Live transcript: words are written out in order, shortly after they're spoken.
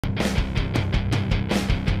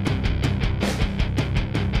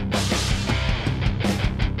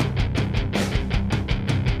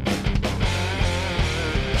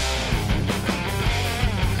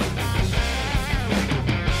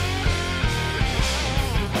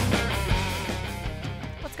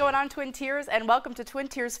going on, Twin Tiers, and welcome to Twin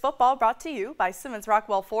Tiers Football, brought to you by Simmons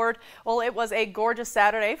Rockwell Ford. Well, it was a gorgeous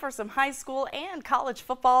Saturday for some high school and college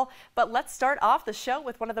football, but let's start off the show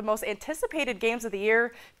with one of the most anticipated games of the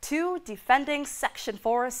year, two defending Section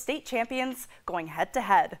 4 state champions going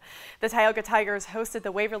head-to-head. The Tioga Tigers hosted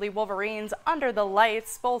the Waverly Wolverines under the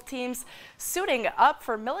lights, both teams suiting up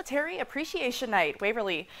for Military Appreciation Night.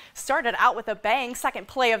 Waverly started out with a bang, second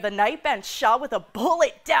play of the night, Ben Shaw with a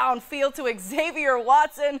bullet downfield to Xavier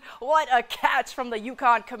Watson. What a catch from the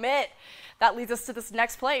UConn commit. That leads us to this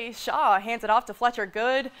next play. Shaw hands it off to Fletcher.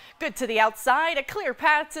 Good to the outside, a clear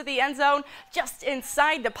path to the end zone, just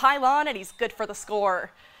inside the pylon, and he's good for the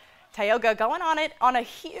score. Tioga going on it on a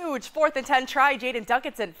huge 4th and 10 try. Jaden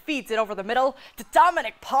Duncanson feeds it over the middle to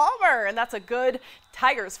Dominic Palmer, and that's a good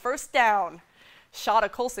Tigers first down. Shaw to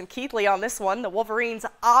Colson Keithley on this one. The Wolverines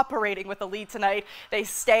operating with the lead tonight. They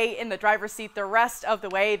stay in the driver's seat the rest of the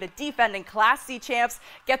way. The defending Class C champs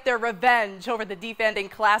get their revenge over the defending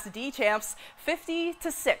Class D champs.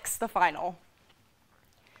 50-6 the final.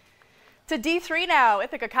 To D3 now,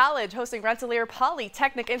 Ithaca College hosting Rensselaer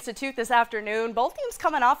Polytechnic Institute this afternoon. Both teams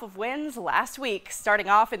coming off of wins last week. Starting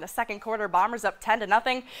off in the second quarter, Bombers up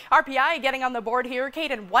 10-0. RPI getting on the board here.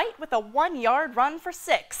 Caden White with a 1-yard run for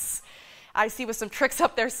 6. IC with some tricks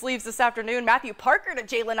up their sleeves this afternoon. Matthew Parker to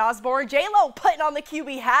Jalen Osborne. J-Lo putting on the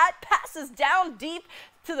QB hat, passes down deep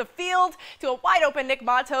to the field to a wide open Nick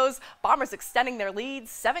Matos. Bombers extending their lead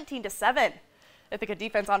 17-7. Ithaca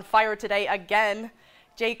defense on fire today again.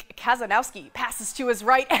 Jake Kazanowski passes to his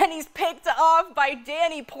right, and he's picked off by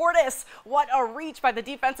Danny Portis. What a reach by the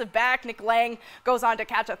defensive back. Nick Lang goes on to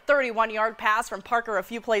catch a 31-yard pass from Parker a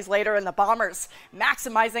few plays later, and the Bombers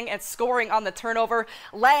maximizing and scoring on the turnover.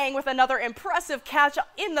 Lang with another impressive catch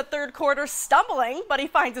in the third quarter, stumbling, but he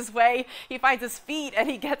finds his way. He finds his feet,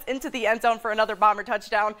 and he gets into the end zone for another Bomber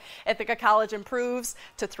touchdown. Ithaca College improves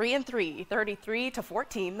to 3-3,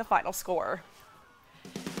 33-14 the final score.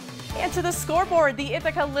 And to the scoreboard, the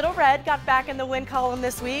Ithaca Little Red got back in the win column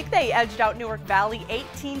this week. They edged out Newark Valley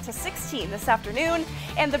 18-16 this afternoon.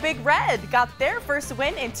 And the Big Red got their first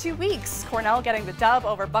win in 2 weeks. Cornell getting the dub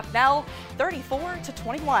over Bucknell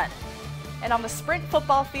 34-21. And on the sprint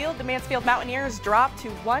football field, the Mansfield Mountaineers dropped to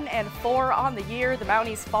 1-4 on the year. The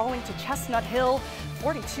Mounties falling to Chestnut Hill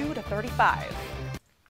 42-35.